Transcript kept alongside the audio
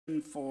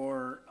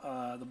for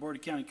the Board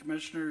of County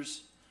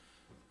Commissioners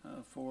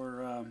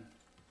for,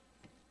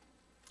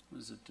 what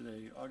is it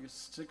today,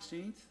 August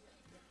 16th?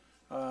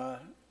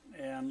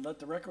 And let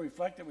the record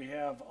reflect that we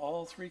have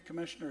all three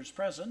commissioners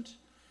present.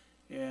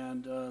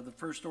 And the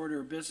first order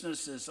of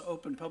business is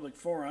open public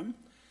forum.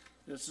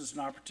 This is an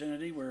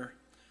opportunity where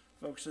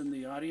folks in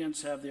the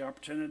audience have the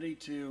opportunity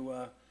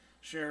to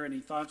share any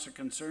thoughts or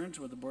concerns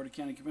with the Board of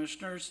County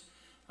Commissioners.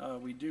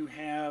 We do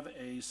have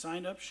a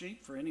sign-up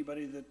sheet for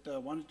anybody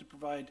that wanted to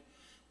provide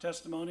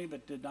testimony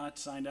but did not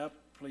sign up.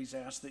 Please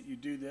ask that you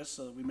do this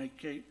so that we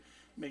make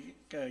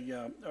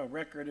a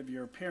record of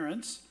your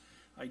appearance.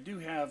 I do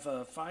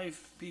have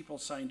 5 people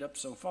signed up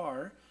so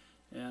far,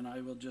 and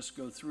I will just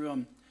go through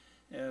them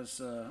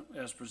as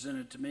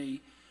presented to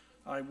me.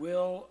 I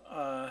will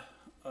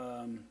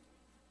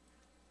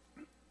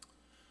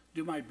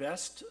do my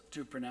best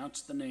to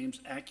pronounce the names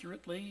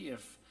accurately.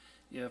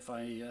 If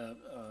I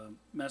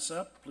mess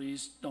up,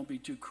 please don't be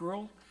too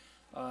cruel.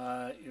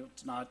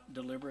 It's not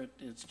deliberate,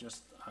 it's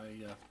just I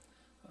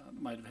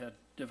might have had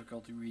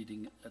difficulty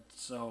reading it.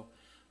 So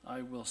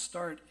I will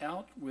start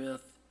out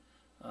with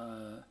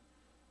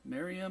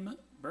Miriam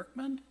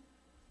Berkman.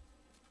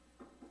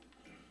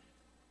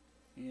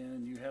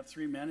 And you have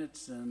 3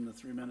 minutes, and the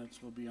 3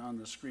 minutes will be on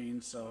the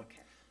screen, so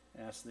okay.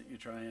 Ask that you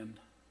try and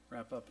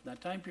wrap up in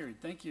that time period.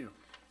 Thank you.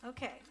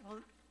 Okay, well,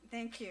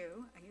 thank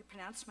you. You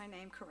pronounced my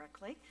name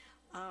correctly.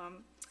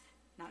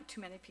 Not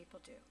too many people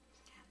do.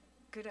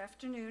 Good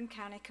afternoon,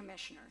 County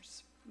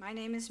Commissioners. My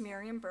name is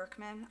Miriam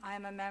Berkman. I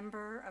am a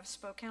member of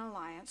Spokane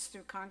Alliance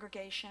through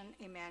Congregation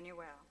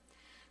Emmanuel.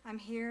 I'm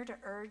here to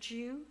urge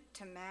you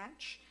to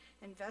match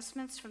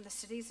investments from the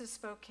cities of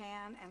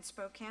Spokane and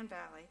Spokane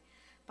Valley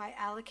by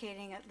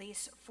allocating at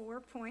least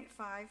 $4.5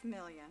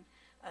 million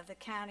of the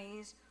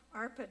county's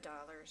ARPA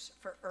dollars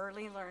for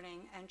early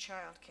learning and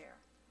childcare.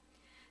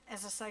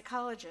 As a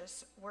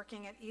psychologist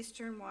working at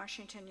Eastern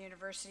Washington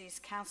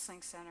University's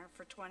Counseling Center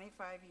for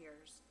 25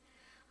 years,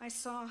 I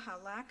saw how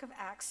lack of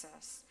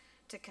access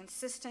to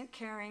consistent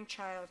caring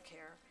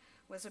childcare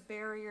was a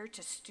barrier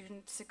to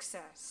student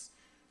success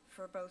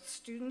for both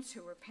students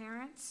who were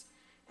parents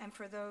and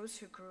for those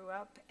who grew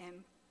up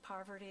in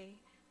poverty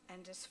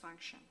and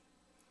dysfunction.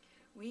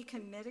 We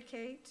can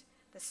mitigate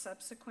the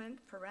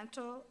subsequent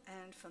parental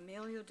and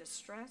familial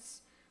distress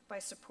by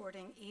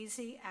supporting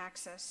easy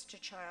access to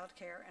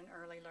childcare and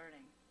early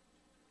learning.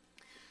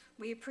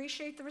 We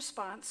appreciate the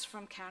response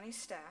from county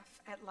staff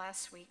at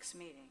last week's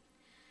meeting.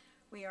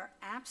 We are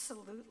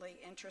absolutely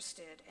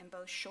interested in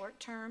both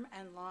short-term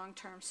and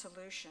long-term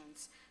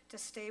solutions to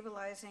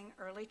stabilizing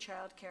early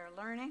childcare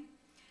learning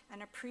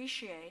and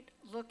appreciate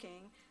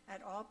looking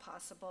at all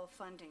possible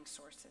funding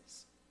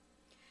sources.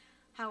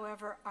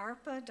 However,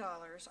 ARPA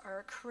dollars are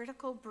a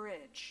critical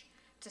bridge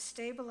to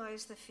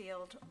stabilize the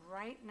field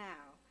right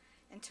now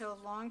until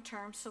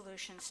long-term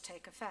solutions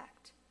take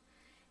effect.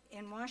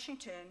 In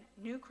Washington,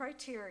 new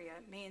criteria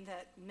mean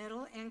that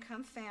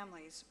middle-income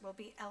families will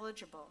be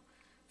eligible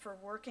for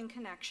working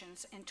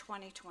connections in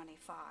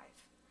 2025.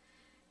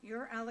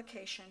 Your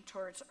allocation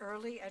towards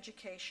early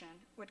education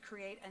would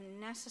create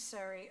a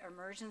necessary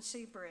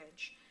emergency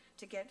bridge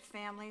to get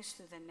families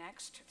through the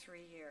next 3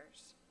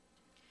 years.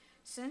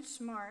 Since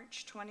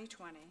March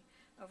 2020,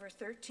 over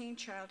 13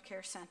 child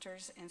care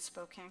centers in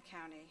Spokane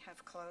County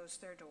have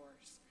closed their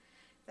doors.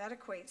 That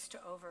equates to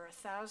over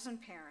 1,000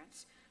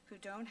 parents who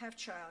don't have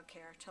child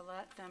care to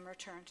let them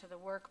return to the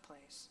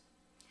workplace.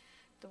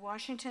 The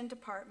Washington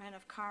Department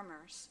of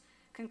Commerce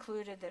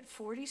concluded that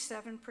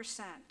 47%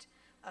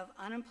 of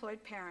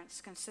unemployed parents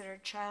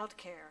considered child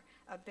care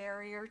a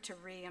barrier to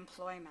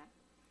reemployment.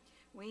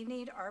 We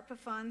need ARPA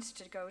funds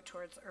to go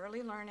towards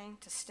early learning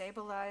to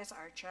stabilize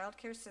our child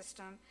care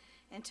system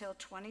until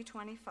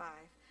 2025,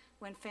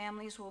 when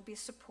families will be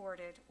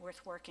supported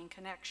with working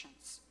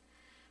connections.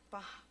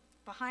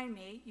 Behind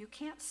me, you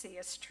can't see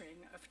a string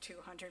of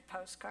 200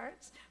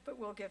 postcards, but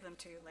we'll give them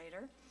to you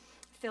later,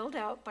 filled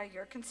out by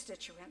your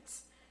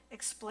constituents,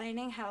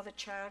 explaining how the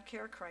child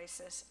care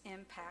crisis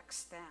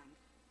impacts them.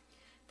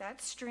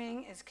 That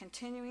string is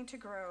continuing to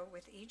grow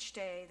with each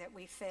day that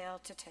we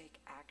fail to take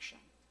action.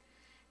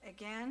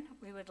 Again,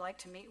 we would like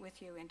to meet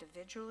with you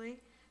individually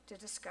to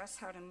discuss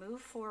how to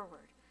move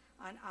forward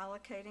on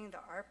allocating the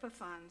ARPA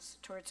funds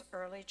towards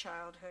early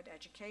childhood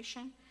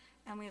education,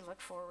 and we look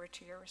forward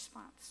to your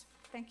response.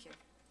 Thank you.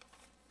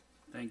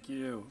 Thank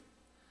you.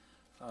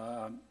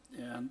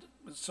 And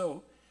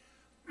so,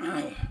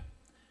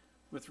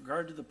 with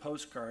regard to the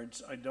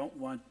postcards, I don't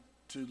want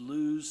to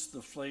lose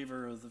the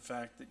flavor of the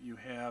fact that you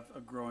have a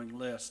growing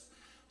list.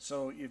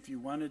 So if you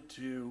wanted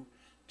to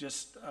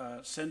just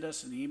send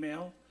us an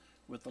email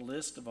with a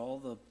list of all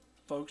the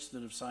folks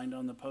that have signed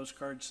on the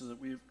postcard so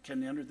that we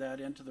can enter that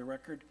into the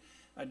record,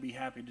 I'd be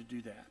happy to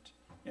do that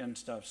and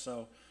stuff.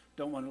 So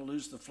don't want to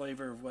lose the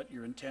flavor of what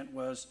your intent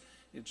was.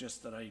 It's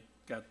just that I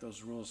got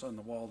those rules on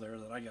the wall there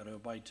that I got to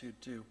abide to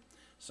too.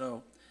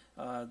 So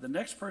the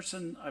next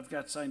person I've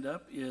got signed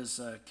up is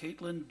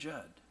Caitlin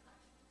Judd.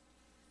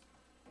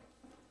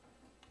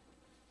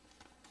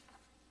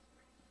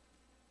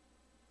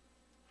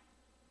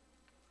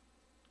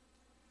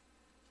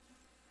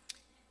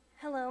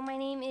 Hello, my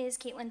name is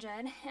Caitlin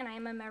Judd, and I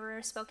am a member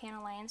of Spokane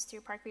Alliance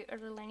through Parkview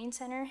Early Learning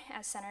Center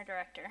as Center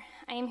Director.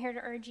 I am here to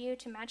urge you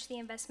to match the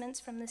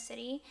investments from the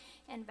city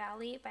and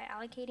valley by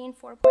allocating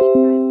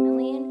 $4.5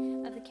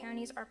 million of the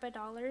county's ARPA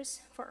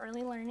dollars for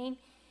early learning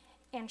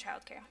and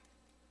childcare.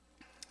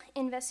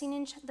 Investing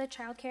in the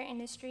childcare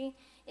industry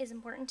is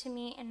important to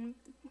me, and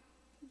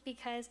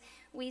because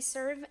we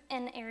serve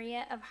an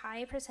area of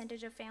high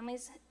percentage of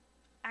families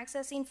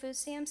accessing food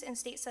stamps and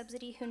state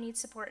subsidy who need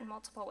support in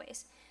multiple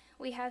ways.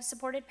 We have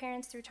supported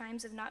parents through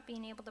times of not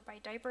being able to buy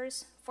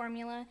diapers,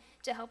 formula,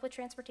 to help with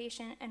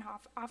transportation, and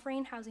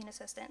offering housing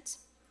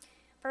assistance.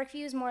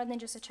 Parkview is more than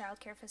just a child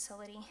care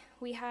facility.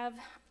 We are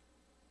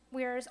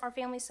our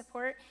family's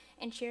support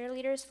and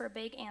cheerleaders for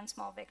big and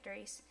small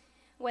victories.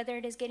 Whether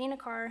it is getting a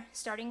car,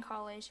 starting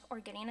college, or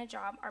getting a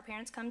job, our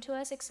parents come to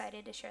us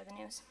excited to share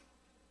the news.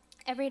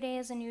 Every day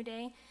is a new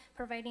day,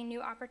 providing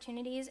new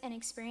opportunities and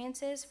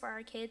experiences for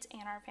our kids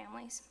and our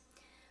families.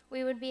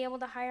 We would be able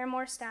to hire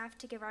more staff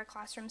to give our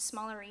classrooms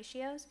smaller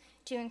ratios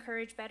to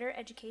encourage better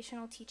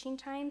educational teaching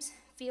times,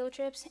 field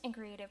trips, and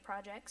creative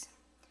projects.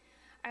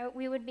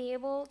 We would be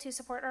able to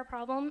support our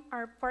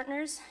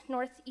partners,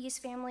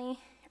 Northeast Family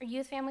or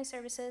Youth Family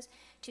Services,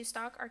 to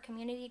stock our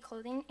community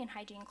clothing and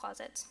hygiene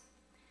closets.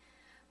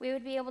 We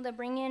would be able to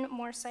bring in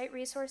more site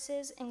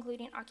resources,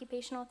 including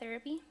occupational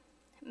therapy,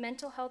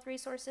 mental health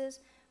resources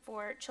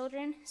for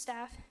children,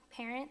 staff,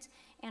 parents,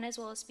 and as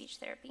well as speech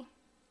therapy.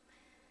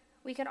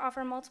 We could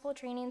offer multiple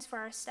trainings for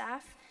our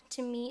staff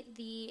to meet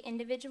the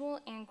individual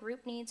and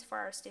group needs for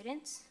our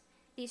students.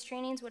 These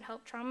trainings would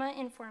help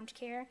trauma-informed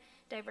care,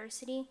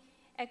 diversity,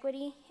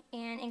 equity,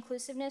 and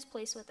inclusiveness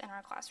placed within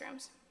our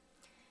classrooms.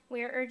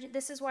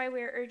 This is why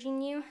we are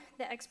urging you,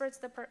 the experts,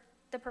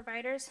 the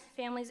providers,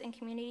 families, and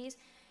communities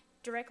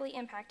directly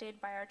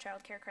impacted by our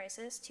child care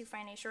crisis to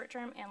find a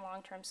short-term and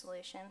long-term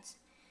solutions.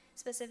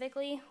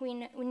 Specifically, we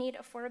need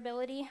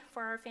affordability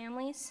for our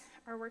families,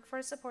 our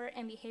workforce support,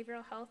 and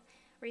behavioral health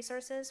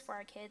resources for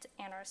our kids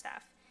and our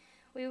staff.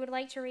 We would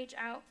like to reach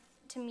out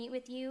to meet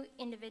with you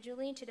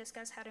individually to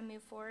discuss how to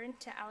move forward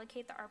to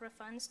allocate the ARPA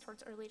funds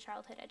towards early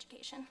childhood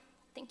education.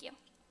 Thank you.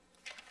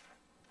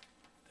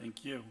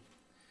 Thank you.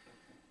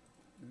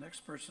 The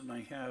next person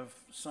I have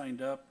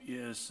signed up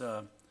is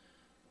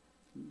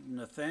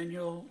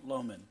Nathaniel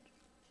Lohman.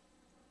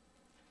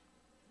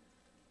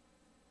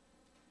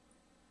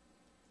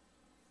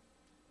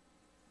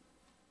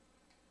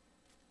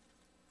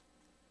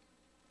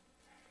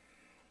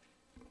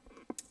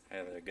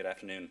 Hi there, good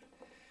afternoon.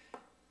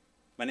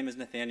 My name is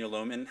Nathaniel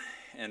Lohman,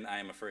 and I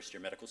am a first-year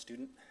medical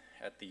student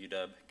at the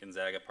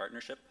UW-Gonzaga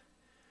Partnership.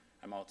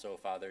 I'm also a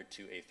father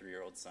to a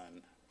 3-year-old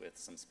son with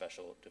some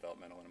special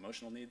developmental and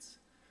emotional needs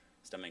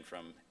stemming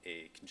from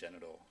a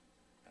congenital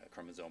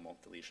chromosomal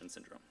deletion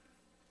syndrome.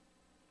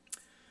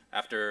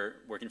 After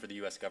working for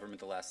the US government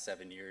the last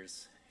 7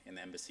 years in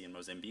the embassy in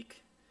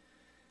Mozambique,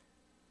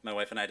 my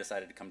wife and I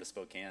decided to come to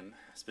Spokane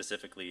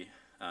specifically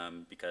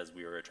because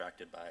we were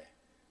attracted by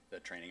the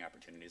training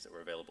opportunities that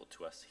were available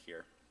to us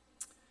here.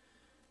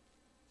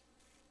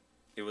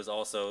 It was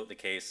also the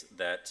case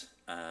that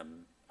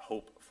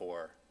hope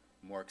for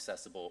more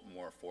accessible,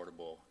 more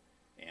affordable,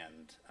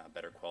 and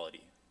better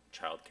quality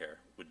childcare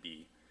would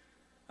be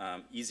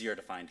easier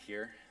to find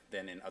here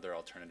than in other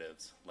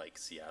alternatives like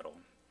Seattle.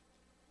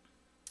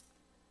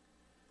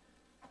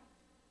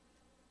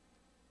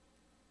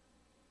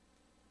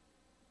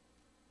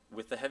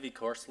 With the heavy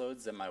course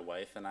loads that my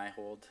wife and I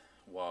hold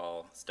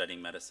while studying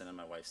medicine and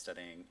my wife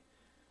studying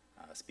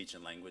speech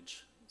and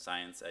language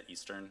science at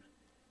Eastern,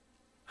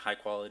 high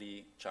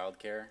quality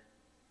childcare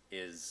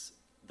is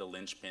the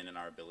linchpin in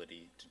our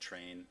ability to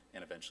train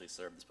and eventually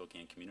serve the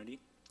Spokane community.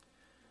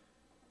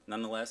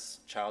 Nonetheless,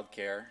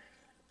 childcare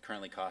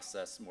currently costs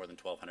us more than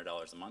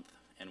 $1,200 a month,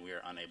 and we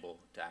are unable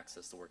to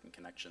access the Working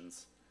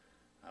Connections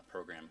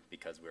program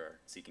because we are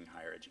seeking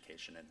higher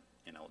education and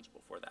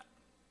ineligible for that.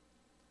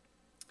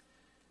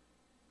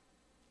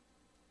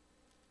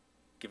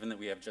 Given that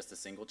we have just a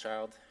single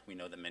child, we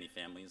know that many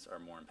families are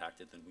more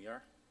impacted than we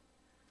are,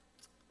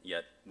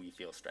 yet we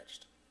feel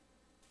stretched.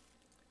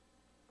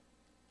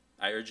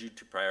 I urge you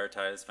to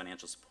prioritize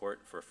financial support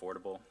for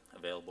affordable,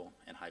 available,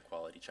 and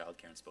high-quality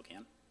childcare in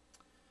Spokane.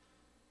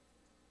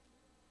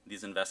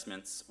 These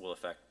investments will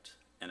affect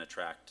and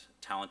attract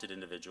talented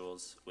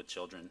individuals with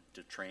children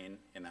to train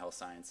in the health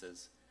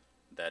sciences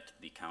that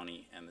the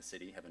county and the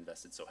city have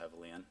invested so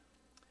heavily in.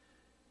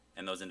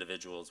 And those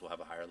individuals will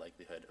have a higher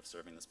likelihood of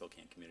serving the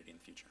Spokane community in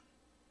the future.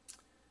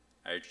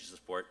 I urge you to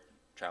support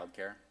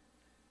childcare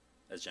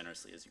as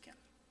generously as you can.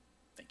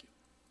 Thank you.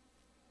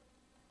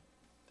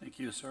 Thank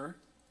you, sir.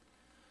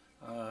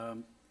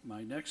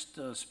 My next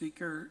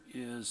speaker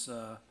is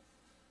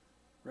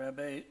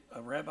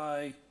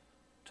Rabbi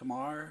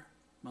Tamar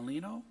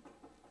Molino.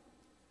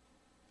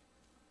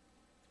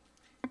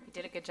 You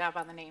did a good job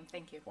on the name.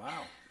 Thank you.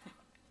 Wow.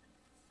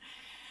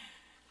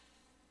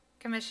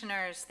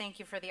 Commissioners, thank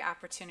you for the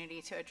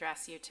opportunity to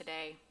address you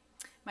today.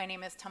 My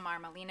name is Tamar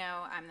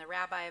Molino. I'm the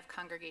rabbi of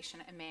Congregation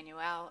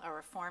Emmanuel, a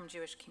Reformed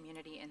Jewish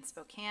community in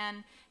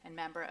Spokane and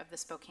member of the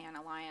Spokane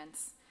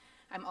Alliance.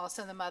 I'm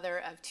also the mother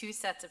of 2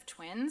 sets of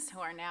twins who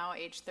are now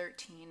age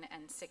 13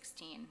 and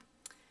 16.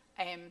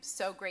 I am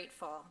so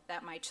grateful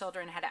that my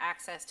children had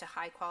access to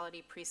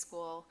high-quality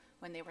preschool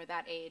when they were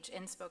that age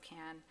in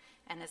Spokane,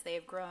 and as they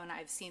have grown,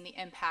 I've seen the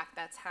impact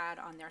that's had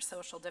on their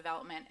social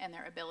development and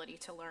their ability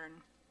to learn.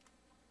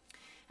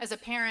 As a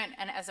parent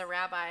and as a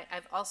rabbi,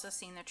 I've also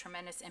seen the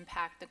tremendous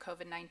impact the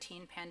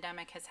COVID-19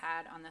 pandemic has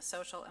had on the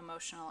social,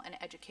 emotional, and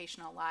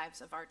educational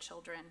lives of our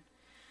children.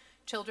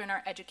 Children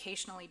are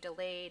educationally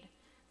delayed,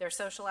 their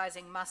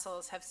socializing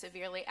muscles have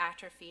severely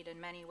atrophied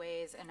in many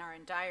ways and are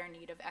in dire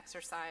need of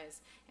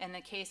exercise. In the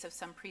case of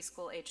some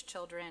preschool-aged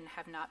children,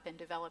 have not been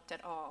developed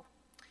at all.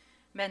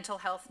 Mental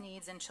health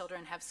needs in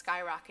children have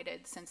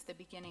skyrocketed since the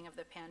beginning of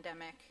the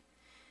pandemic.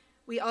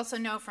 We also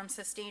know from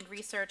sustained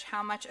research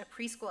how much a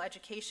preschool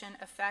education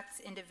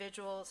affects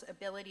individuals'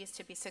 abilities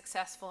to be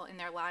successful in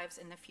their lives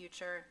in the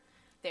future.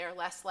 They are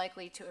less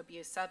likely to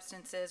abuse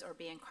substances or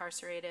be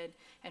incarcerated,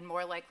 and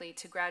more likely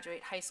to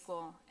graduate high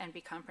school and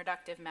become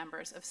productive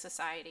members of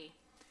society.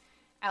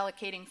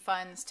 Allocating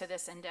funds to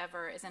this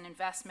endeavor is an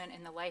investment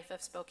in the life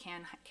of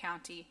Spokane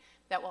County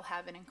that will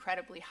have an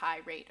incredibly high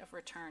rate of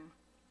return.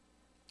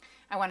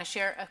 I want to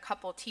share a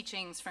couple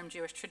teachings from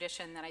Jewish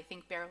tradition that I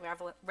think bear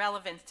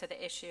relevance to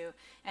the issue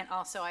and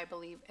also, I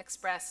believe,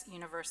 express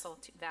universal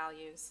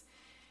values.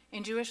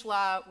 In Jewish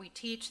law, we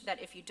teach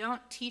that if you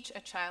don't teach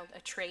a child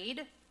a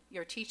trade,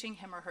 you're teaching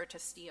him or her to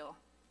steal.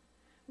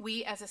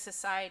 We as a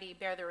society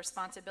bear the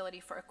responsibility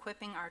for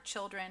equipping our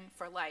children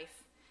for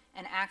life,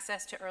 and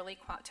access to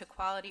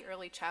quality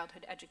early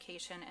childhood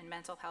education and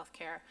mental health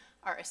care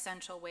are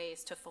essential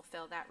ways to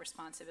fulfill that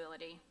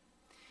responsibility.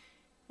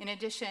 In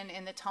addition,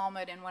 in the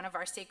Talmud, in one of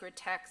our sacred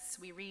texts,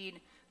 we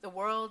read, "The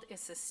world is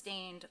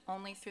sustained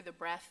only through the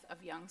breath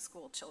of young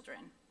school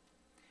children."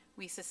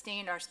 We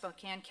sustained our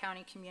Spokane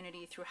County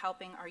community through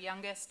helping our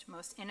youngest,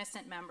 most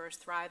innocent members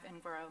thrive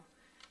and grow.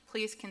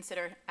 Please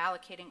consider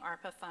allocating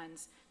ARPA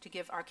funds to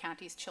give our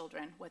county's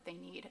children what they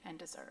need and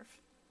deserve.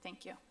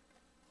 Thank you.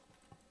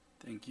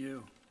 Thank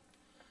you.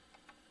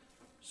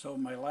 So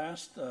my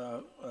last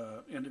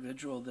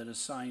individual that has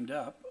signed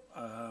up,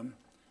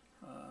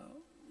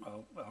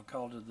 I'll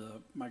call to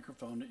the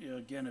microphone.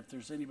 Again, if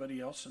there's anybody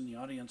else in the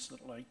audience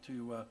that would like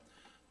to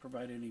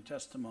provide any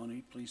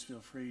testimony, please feel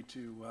free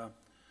to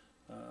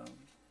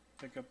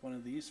pick up one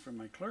of these from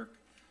my clerk,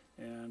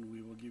 and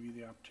we will give you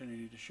the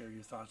opportunity to share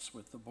your thoughts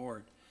with the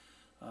board.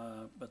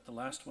 But the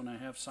last one I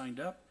have signed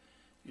up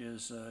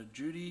is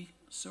Judy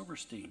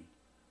Silverstein.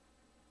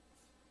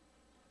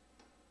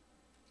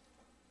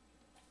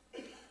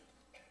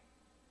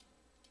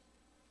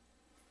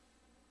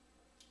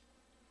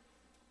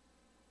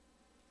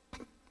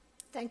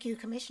 Thank you,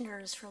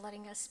 commissioners, for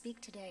letting us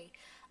speak today.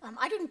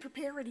 I didn't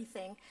prepare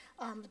anything,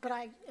 but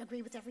I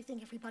agree with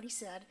everything everybody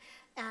said.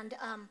 And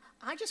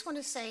I just want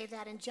to say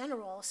that in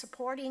general,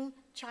 supporting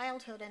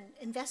childhood and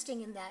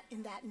investing in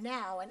that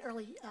now and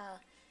early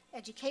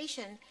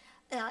education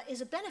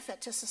is a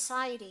benefit to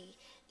society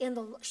in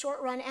the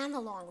short run and the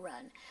long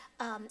run.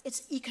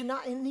 It's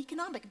an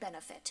economic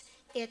benefit.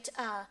 It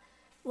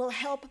will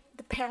help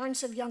the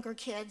parents of younger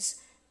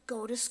kids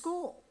go to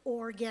school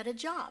or get a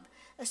job,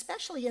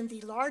 especially in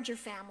the larger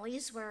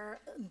families where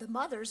the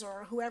mothers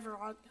or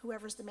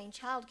whoever's the main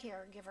child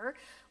caregiver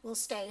will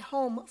stay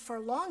home for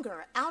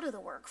longer out of the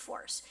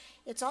workforce.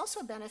 It's also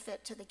a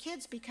benefit to the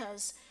kids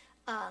because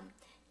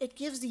it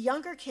gives the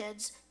younger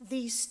kids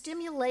the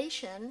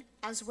stimulation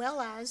as well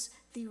as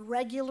the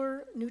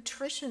regular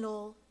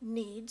nutritional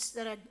needs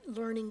that a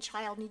learning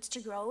child needs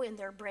to grow in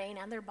their brain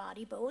and their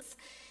body both.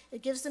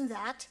 It gives them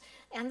that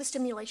and the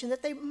stimulation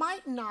that they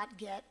might not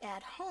get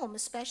at home,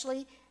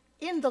 especially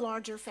in the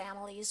larger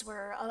families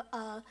where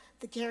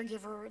the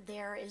caregiver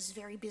there is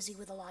very busy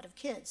with a lot of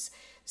kids.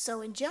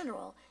 So in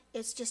general,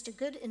 it's just a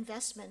good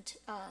investment,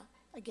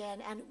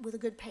 again, and with a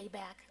good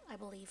payback, I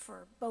believe,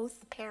 for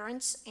both the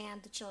parents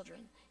and the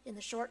children. In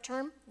the short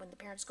term, when the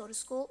parents go to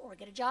school or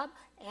get a job,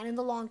 and in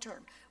the long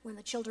term, when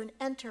the children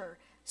enter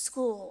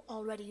school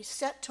already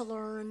set to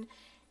learn,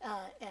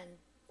 and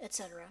et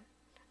cetera.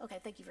 Okay,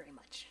 thank you very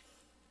much.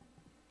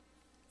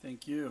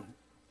 Thank you.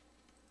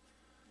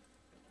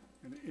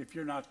 And if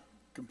you're not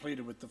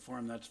completed with the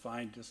form, that's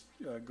fine. Just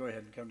go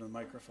ahead and come to the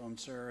microphone,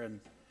 sir, and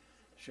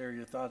share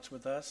your thoughts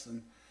with us.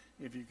 And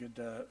if you could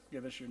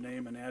give us your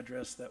name and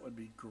address, that would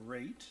be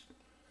great.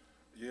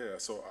 Yeah,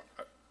 so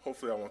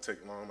hopefully I won't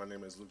take long. My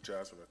name is Luke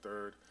Jasmine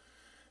III,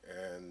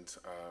 and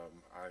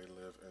I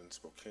live in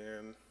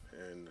Spokane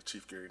in the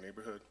Chief Gary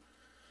neighborhood.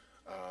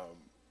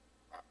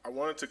 I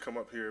wanted to come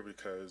up here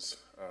because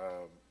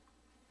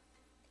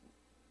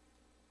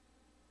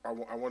I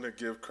want to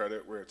give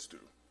credit where it's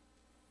due.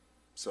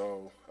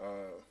 So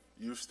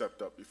you've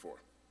stepped up before.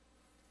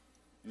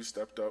 You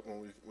stepped up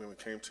when we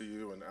came to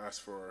you and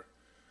asked for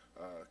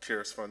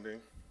CARES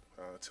funding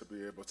to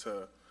be able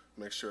to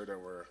make sure that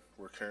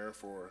we're caring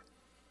for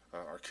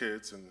our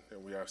kids and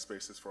we have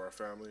spaces for our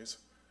families.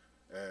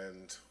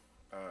 And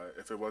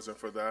if it wasn't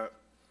for that,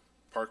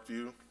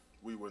 Parkview,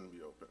 we wouldn't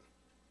be open.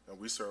 And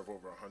we serve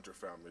over 100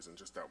 families in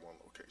just that one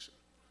location.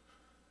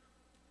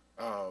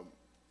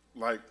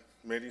 like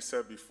Mandy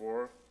said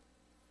before,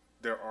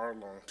 there are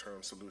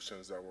long-term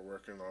solutions that we're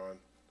working on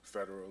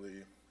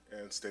federally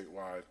and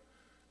statewide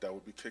that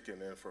will be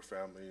kicking in for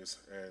families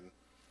and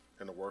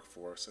the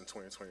workforce in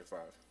 2025.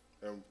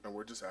 And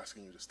we're just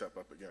asking you to step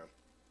up again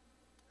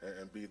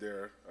and be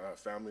there.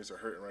 Families are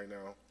hurting right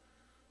now.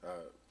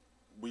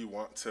 We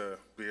want to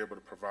be able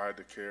to provide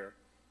the care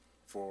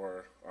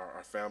for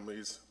our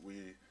families.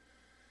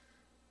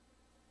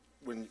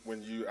 When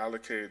you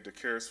allocated the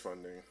CARES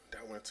funding,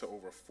 that went to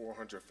over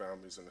 400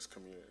 families in this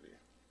community.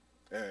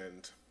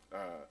 And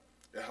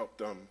it helped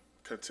them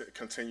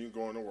continue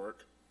going to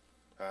work.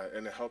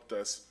 And it helped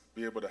us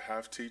be able to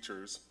have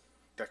teachers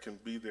that can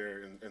be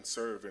there and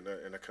serve in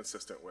a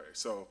consistent way.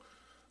 So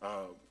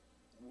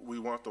we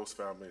want those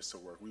families to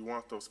work. We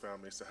want those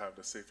families to have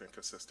the safe and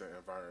consistent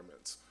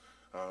environments.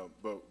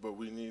 But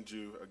we need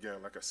you,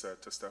 again, like I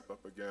said, to step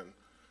up again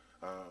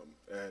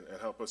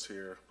and help us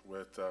here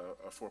with a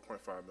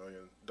 $4.5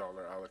 million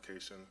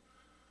allocation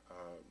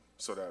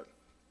so that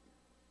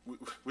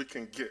we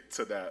can get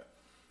to that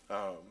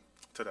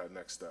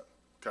next step.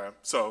 Okay,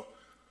 so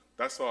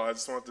that's all. I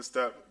just want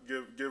to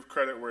give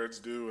credit where it's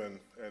due and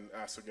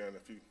ask again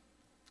if you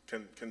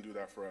can do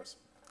that for us.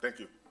 Thank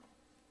you.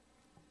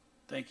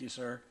 Thank you,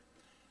 sir.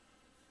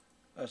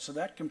 So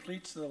that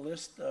completes the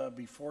list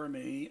before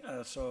me.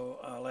 So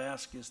I'll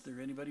ask, is there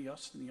anybody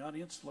else in the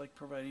audience who'd like to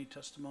provide any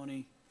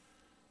testimony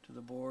to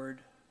the board?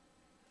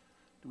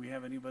 Do we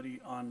have anybody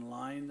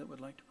online that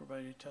would like to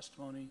provide any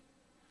testimony?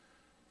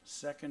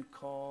 Second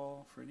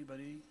call for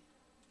anybody?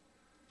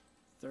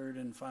 Third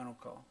and final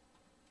call.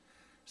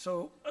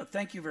 So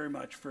thank you very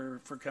much for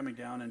coming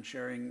down and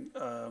sharing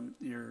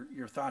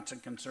your thoughts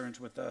and concerns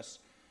with us.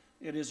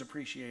 It is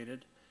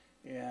appreciated.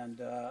 And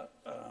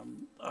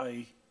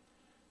I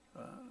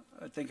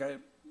think I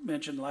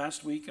mentioned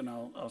last week, and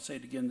I'll say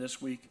it again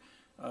this week,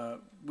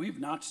 we've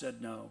not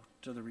said no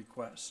to the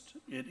request.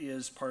 It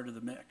is part of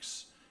the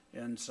mix.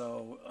 And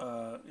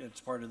so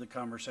it's part of the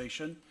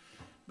conversation.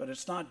 But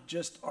it's not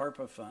just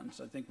ARPA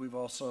funds. I think we've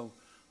also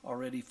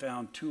already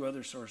found 2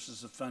 other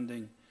sources of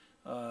funding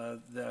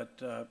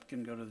that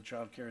can go to the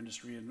child care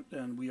industry.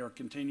 And we are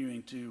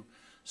continuing to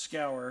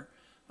scour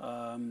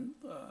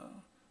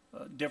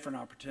different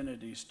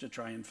opportunities to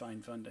try and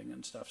find funding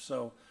and stuff.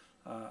 So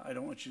I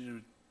don't want you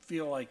to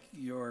feel like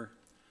your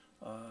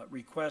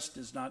request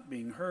is not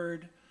being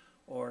heard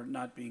or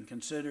not being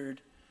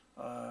considered.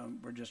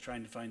 We're just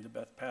trying to find the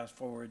best path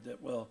forward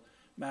that will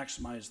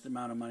maximize the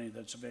amount of money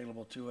that's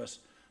available to us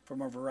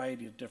from a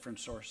variety of different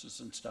sources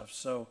and stuff.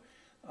 So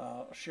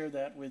I'll share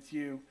that with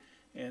you,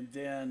 and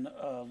then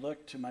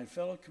look to my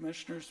fellow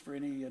commissioners for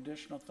any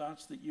additional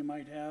thoughts that you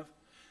might have.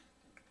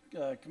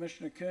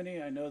 Commissioner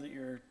Cooney, I know that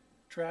you're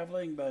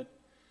traveling, but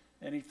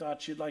any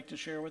thoughts you'd like to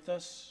share with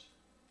us?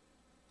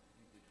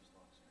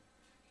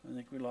 I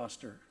think we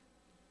lost her.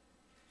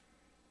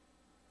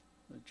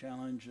 The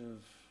challenge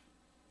of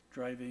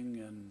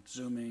driving and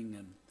Zooming.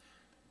 And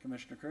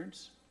Commissioner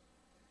Kearns?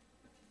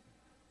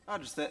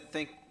 I'd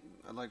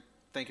like to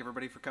thank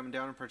everybody for coming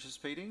down and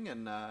participating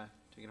and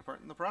taking a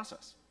part in the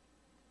process.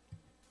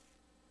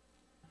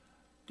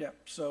 Yeah,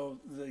 so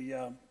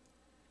the,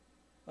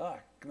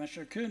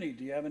 Commissioner Cooney,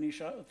 do you have any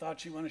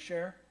thoughts you want to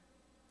share?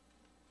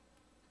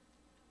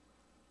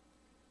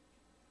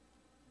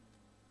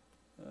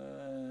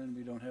 And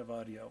we don't have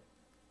audio.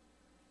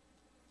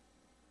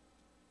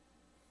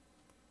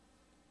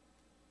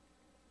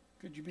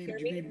 Could you be, there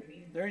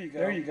you go.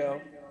 There you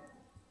go.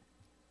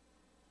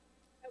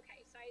 Okay,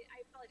 so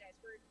I apologize.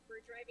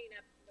 We're driving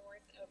up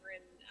north over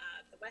in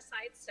the west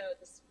side, so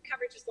this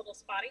coverage is a little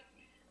spotty.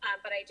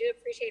 But I do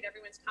appreciate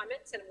everyone's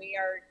comments, and we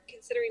are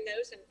considering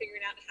those and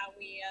figuring out how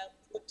we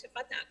look to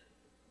fund that.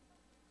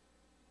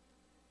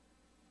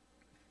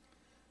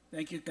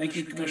 Thank you,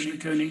 Commissioner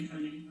Cooney.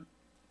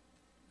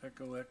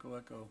 Echo, echo,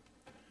 echo.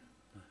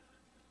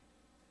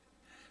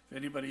 If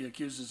anybody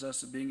accuses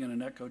us of being in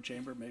an echo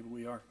chamber, maybe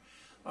we are.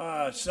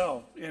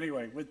 So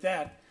anyway, with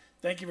that,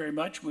 thank you very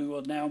much. We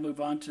will now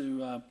move on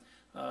to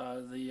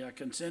the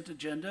consent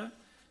agenda.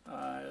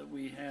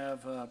 We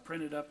have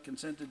printed up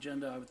consent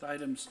agenda with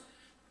items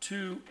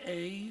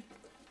 2A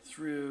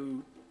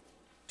through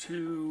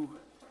 2R.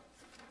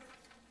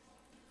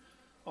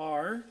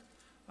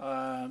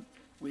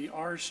 We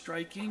are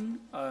striking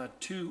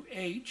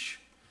 2H,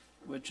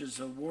 which is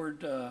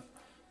award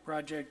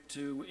project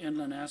to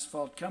Inland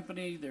Asphalt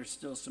Company. There's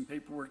still some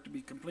paperwork to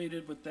be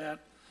completed with that.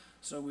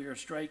 So we are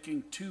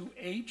striking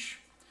 2H.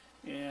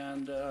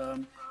 And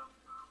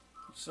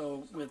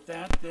so with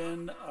that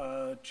then,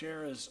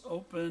 Chair is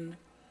open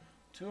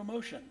to a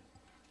motion.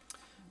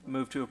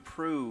 Move to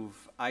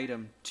approve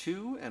item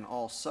 2 and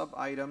all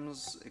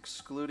sub-items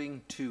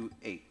excluding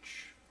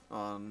 2H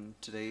on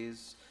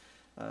today's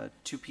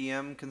 2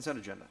 p.m. consent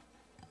agenda.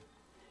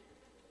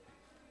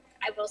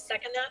 I will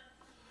second that.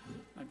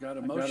 I've got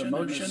a motion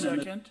and a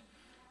second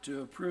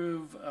to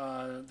approve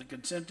the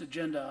consent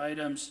agenda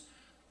items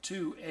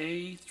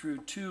 2A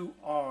through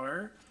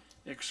 2R,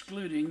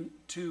 excluding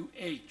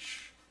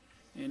 2H.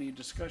 Any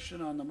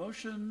discussion on the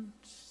motion?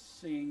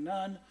 Seeing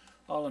none,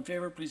 All in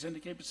favor, please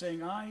indicate by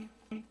saying aye.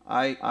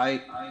 Aye.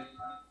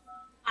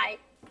 Aye.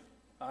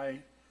 Aye.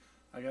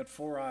 I got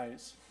 4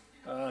 ayes.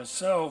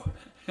 So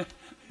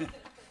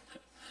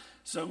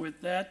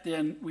with that,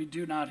 then, we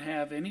do not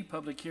have any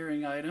public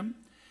hearing item.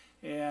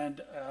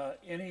 And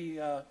any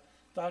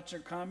thoughts or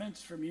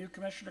comments from you,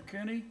 Commissioner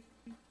Cooney?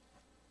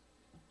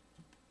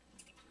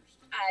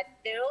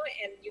 No,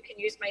 and you can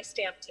use my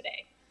stamp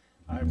today.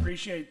 I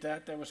appreciate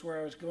that. That was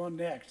where I was going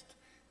next.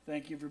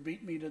 Thank you for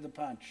beating me to the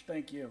punch.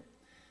 Thank you.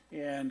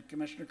 And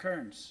Commissioner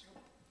Kearns?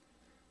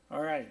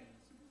 All right.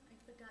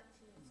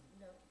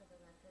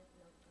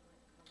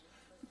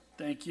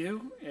 Thank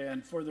you.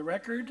 And for the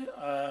record,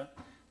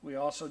 we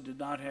also did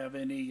not have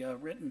any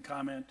written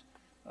comment,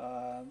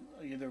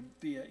 either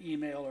via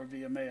email or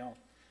via mail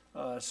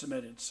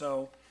submitted.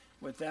 So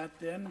with that,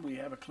 then, we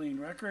have a clean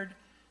record.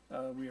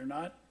 We are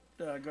not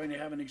going to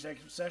have an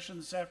executive session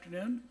this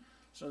afternoon.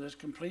 So this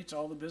completes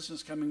all the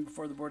business coming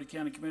before the Board of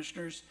County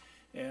Commissioners,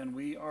 and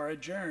we are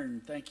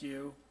adjourned. Thank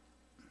you.